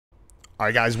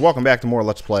Alright guys, welcome back to more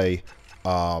Let's Play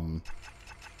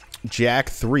Jack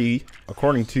 3.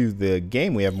 According to the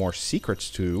game, we have more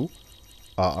secrets to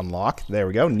unlock. There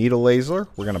we go. Needle laser.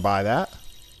 We're going to buy that.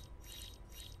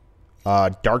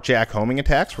 Dark Jack homing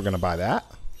attacks. We're going to buy that.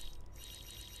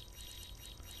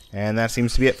 And that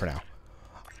seems to be it for now.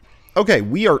 Okay,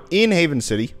 we are in Haven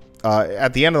City.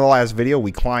 At the end of the last video,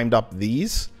 we climbed up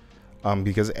these.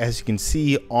 Because as you can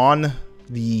see on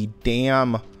the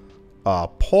damn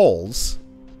poles,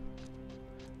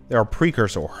 there are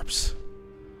precursor orbs.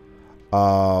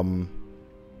 And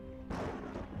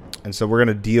so we're going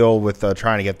to deal with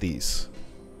trying to get these.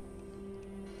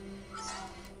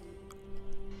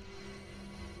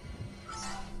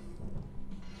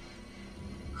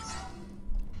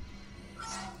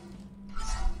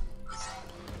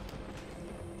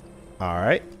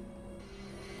 Alright.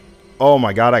 Oh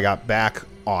my god, I got back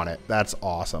on it. That's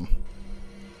awesome.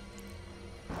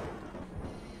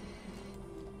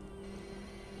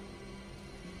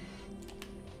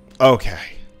 Okay.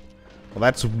 Well,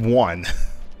 that's one.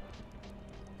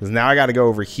 Because now I got to go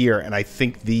over here, and I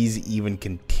think these even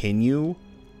continue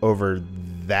over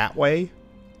that way.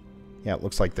 Yeah, it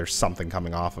looks like there's something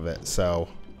coming off of it, so...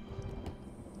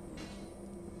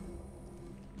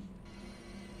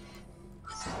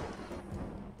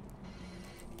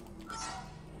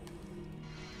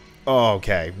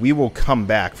 Okay, we will come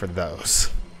back for those.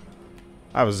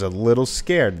 I was a little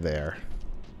scared there.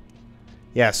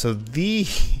 Yeah, so the...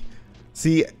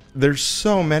 See, there's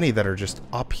so many that are just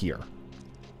up here.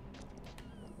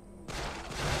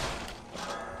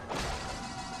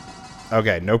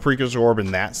 Okay, no precursor orb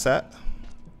in that set.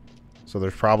 So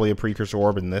there's probably a precursor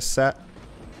orb in this set.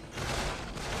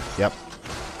 Yep.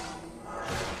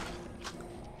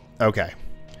 Okay.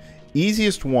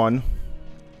 Easiest one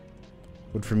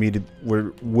would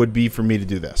be for me to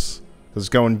do this. Because it's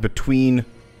going between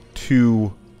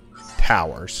two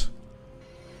towers.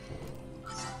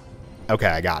 Okay,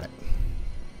 I got it.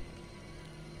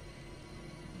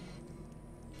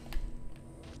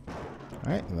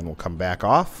 Alright, and then we'll come back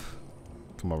off.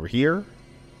 Come over here.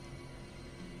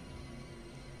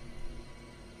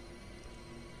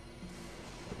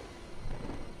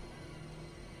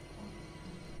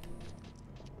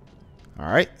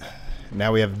 Alright.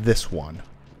 Now we have this one.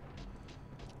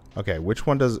 Okay, which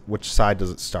side does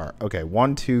it start? Okay,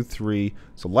 1, 2, 3.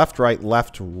 So left, right,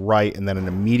 and then an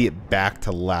immediate back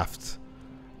to left.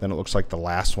 Then it looks like the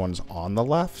last one's on the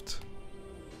left.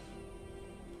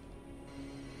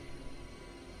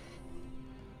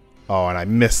 Oh, and I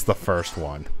missed the first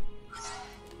one.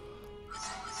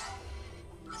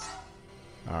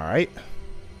 Alright.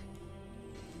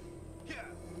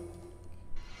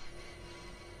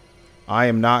 I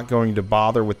am not going to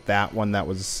bother with that one that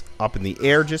was up in the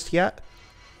air just yet.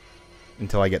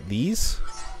 Until I get these.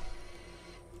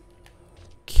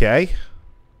 Okay.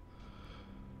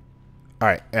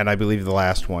 Alright, and I believe the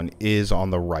last one is on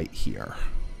the right here.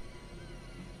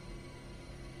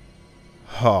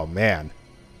 Oh, man.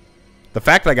 The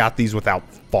fact I got these without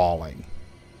falling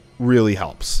really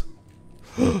helps.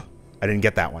 I didn't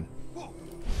get that one.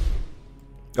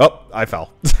 Oh, I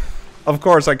fell. Of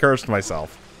course, I cursed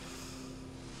myself.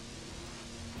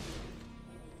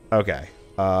 Okay.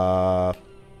 I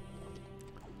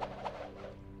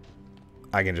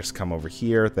can just come over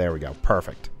here. There we go.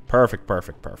 Perfect. Perfect,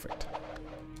 perfect, perfect.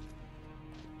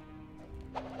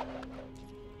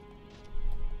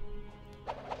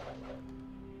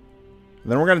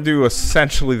 And then we're going to do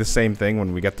essentially the same thing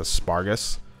when we get to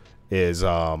Spargus. Is, there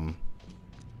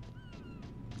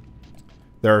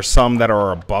are some that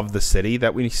are above the city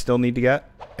that we still need to get.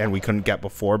 And we couldn't get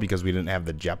before because we didn't have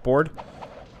the jet board.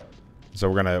 So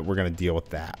we're gonna deal with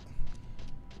that.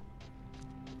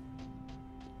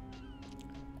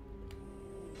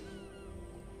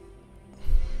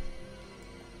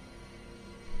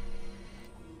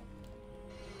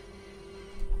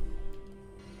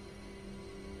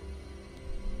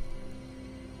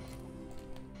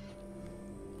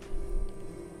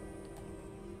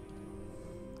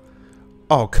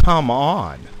 Oh, come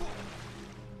on.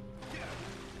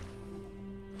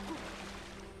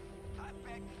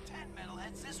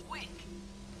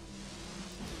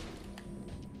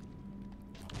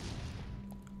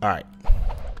 All right.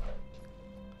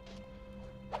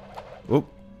 Oop.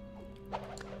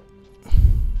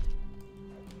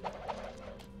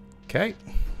 Okay.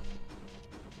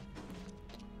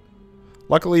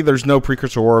 Luckily, there's no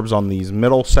precursor orbs on these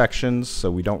middle sections, so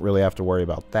we don't really have to worry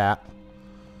about that.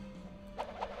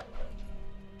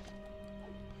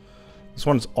 This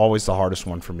one's always the hardest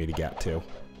one for me to get to.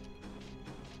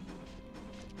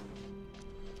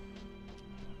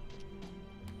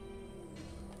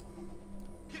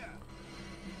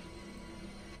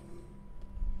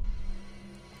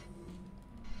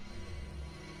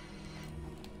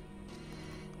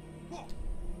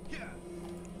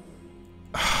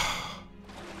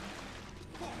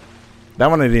 That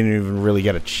one I didn't even really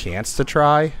get a chance to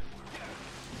try.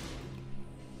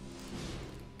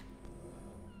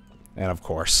 And of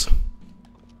course.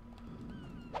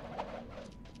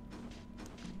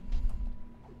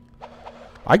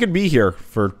 I could be here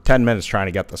for 10 minutes trying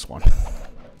to get this one.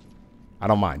 I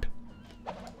don't mind.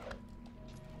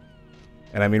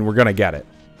 And I mean, we're going to get it.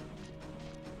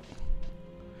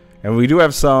 And we do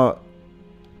have some...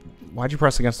 Why'd you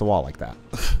press against the wall like that?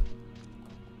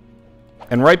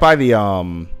 And right by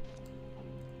the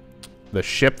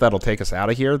ship that'll take us out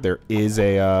of here, there is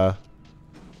a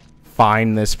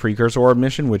find this precursor orb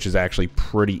mission, which is actually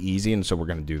pretty easy, and so we're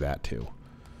going to do that too.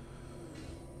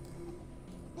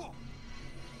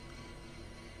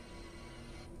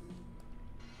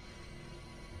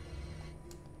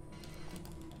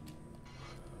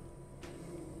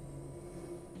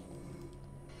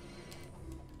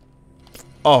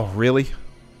 Oh, really?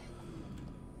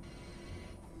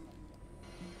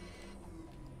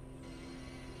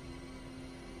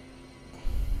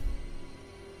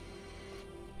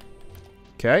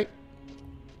 Okay.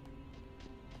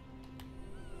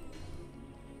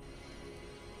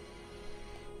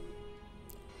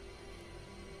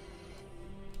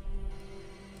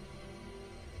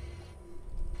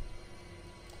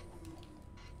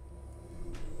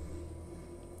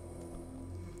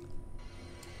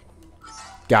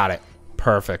 Got it.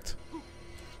 Perfect.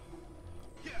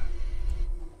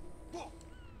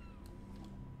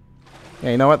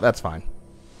 Yeah, you know what? That's fine.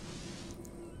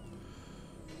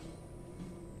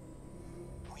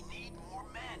 We need more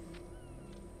men.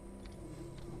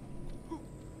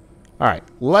 All right,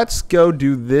 let's go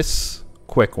do this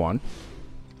quick one.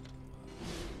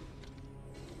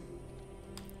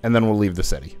 And then we'll leave the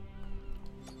city.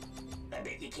 I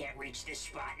bet you can't reach this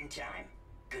spot in time.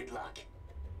 Good luck.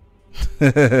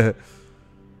 It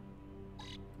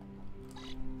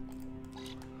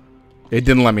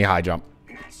didn't let me high jump.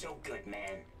 Not so good,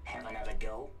 man. Have another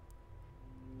go?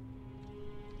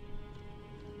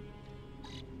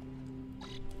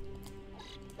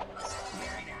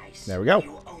 Very nice. There we go.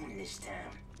 You own this town.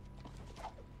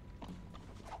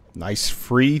 Nice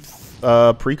free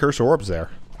precursor orbs there.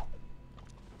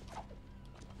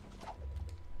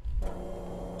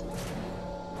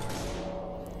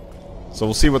 So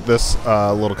we'll see what this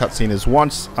little cutscene is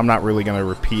once. I'm not really going to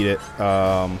repeat it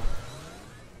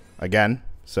again.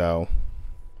 So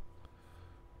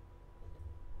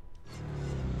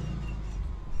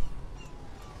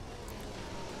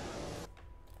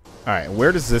all right,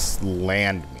 where does this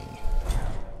land me?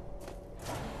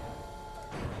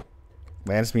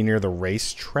 Lands me near the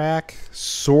racetrack,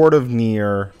 sort of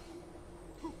near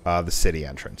the city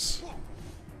entrance.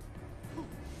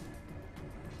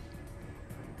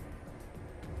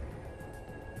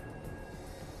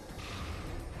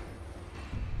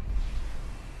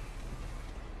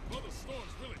 Well, the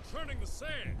storm's really churning the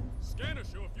sand. Scanners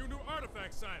show a few new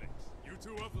artifact sightings. You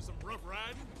two up for some rough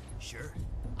riding? Sure.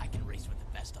 I can race with the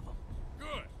best of them.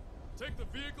 Good. Take the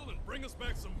vehicle and bring us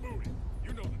back some booty.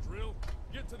 You know the drill.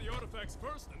 Get to the artifacts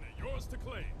first, and they're yours to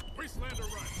claim. Wasteland or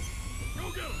right. Go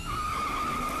get them!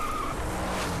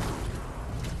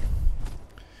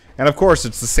 And of course,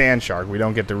 it's the sand shark. We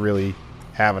don't get to really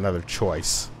have another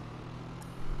choice.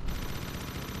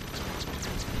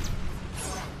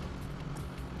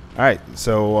 All right,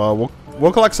 so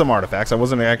we'll collect some artifacts. I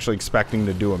wasn't actually expecting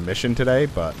to do a mission today,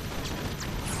 but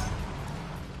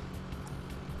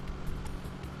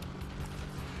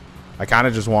I kind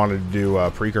of just wanted to do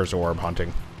precursor orb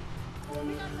hunting.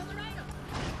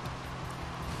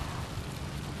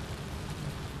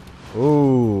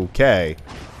 Okay.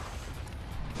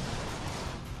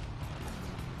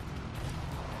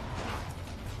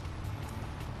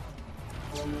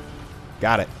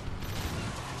 Got it.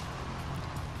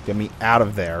 Get me out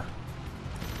of there.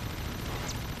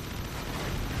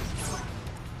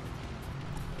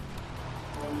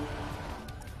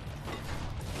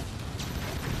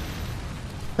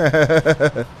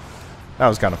 That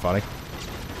was kind of funny.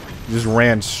 He just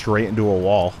ran straight into a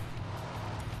wall.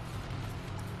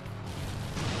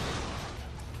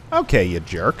 Okay, you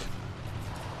jerk.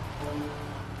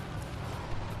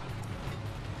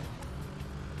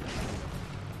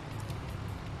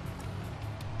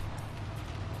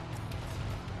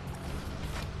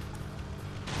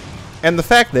 And the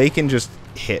fact they can just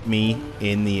hit me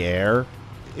in the air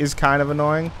is kind of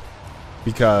annoying.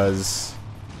 Because,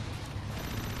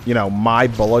 you know, my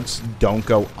bullets don't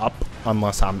go up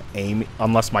unless I'm aiming,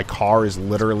 unless my car is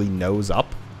literally nose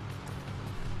up.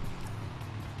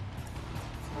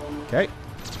 Okay.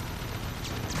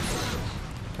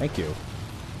 Thank you.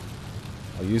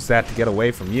 I'll use that to get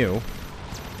away from you.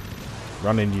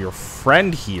 Run into your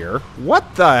friend here.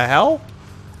 What the hell?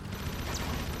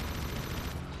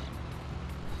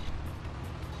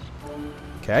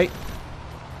 Okay.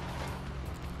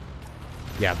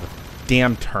 Yeah, the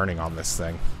damn turning on this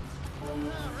thing.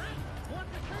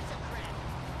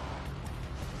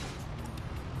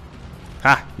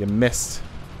 Ha! You missed.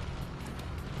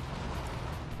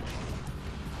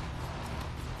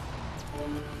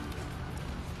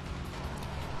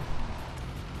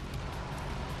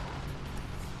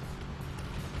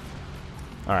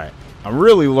 Alright. I'm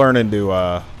really learning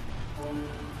to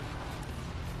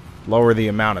lower the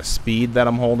amount of speed that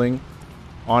I'm holding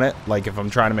on it. Like if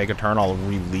I'm trying to make a turn, I'll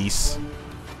release.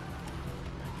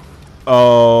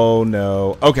 Oh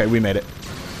no. Okay, we made it.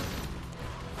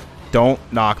 Don't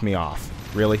knock me off.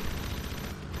 Really?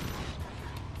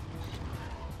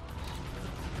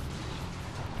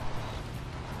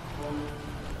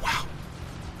 Wow.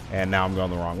 And now I'm going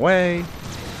the wrong way.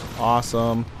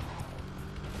 Awesome.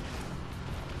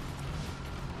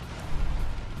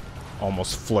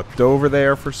 Almost flipped over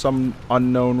there for some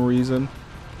unknown reason.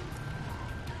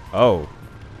 Oh.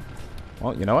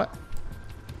 Well, you know what?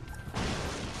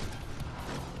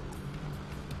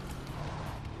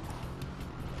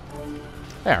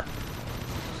 There.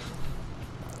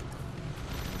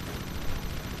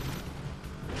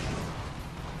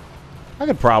 I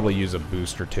could probably use a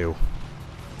boost or two.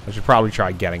 I should probably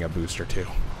try getting a boost or two.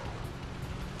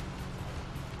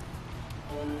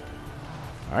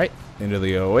 Alright, into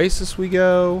the oasis we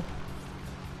go.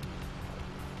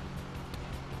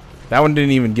 That one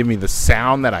didn't even give me the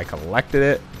sound that I collected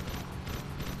it.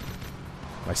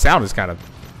 My sound is kind of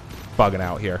bugging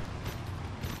out here.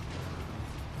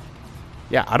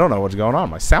 Yeah, I don't know what's going on.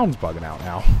 My sound's bugging out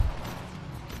now.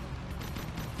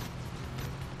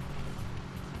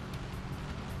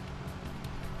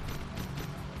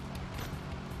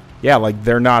 Yeah, like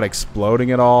they're not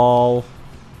exploding at all.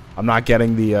 I'm not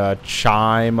getting the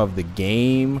chime of the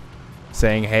game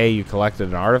saying, hey, you collected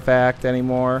an artifact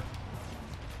anymore.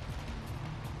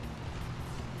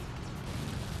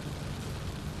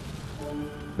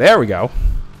 There we go.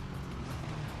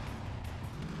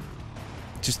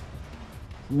 Just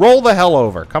roll the hell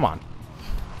over. Come on.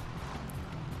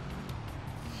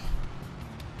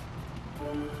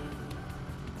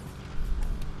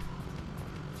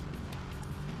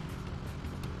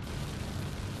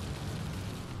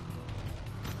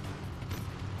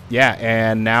 Yeah,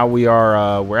 and now we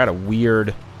are we're at a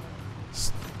weird,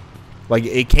 like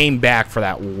it came back for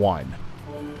that one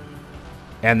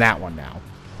and that one now.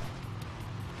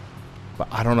 But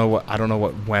I don't know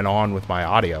what went on with my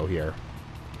audio here.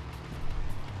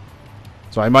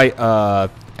 So I might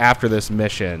after this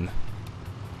mission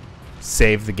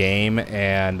save the game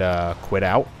and quit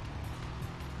out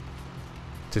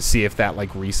to see if that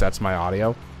like resets my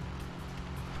audio.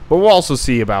 But we'll also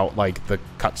see about like the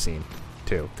cutscene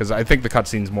too, because I think the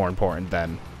cutscene's more important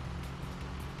than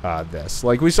this.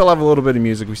 Like we still have a little bit of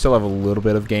music, we still have a little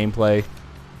bit of gameplay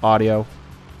audio.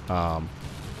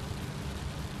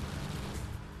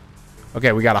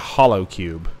 Okay, we got a Holo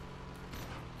cube.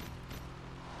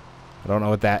 I don't know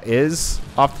what that is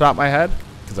off the top of my head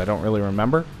because I don't really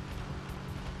remember.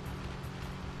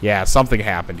 Yeah, something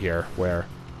happened here where.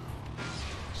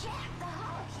 Jack, the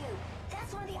Holo cube.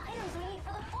 That's one of the items we need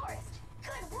for the forest.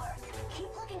 Good work.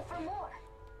 Keep looking for more.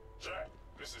 Jack,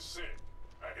 this is Sid.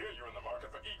 I hear you're in the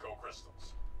market for eco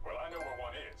crystals. Well, I know where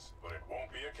one is, but it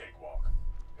won't be a cakewalk.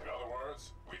 In other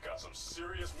words, we've got some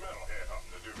serious metalhead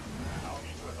hunting to do. I'll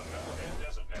meet you at the Metalhead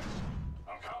Desert Nest.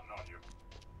 I'm counting on you.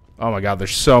 Oh my god,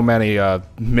 there's so many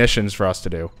missions for us to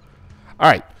do.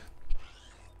 Alright.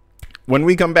 When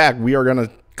we come back, we are going to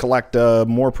collect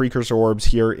more precursor orbs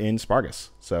here in Spargus.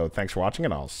 So thanks for watching,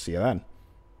 and I'll see you then.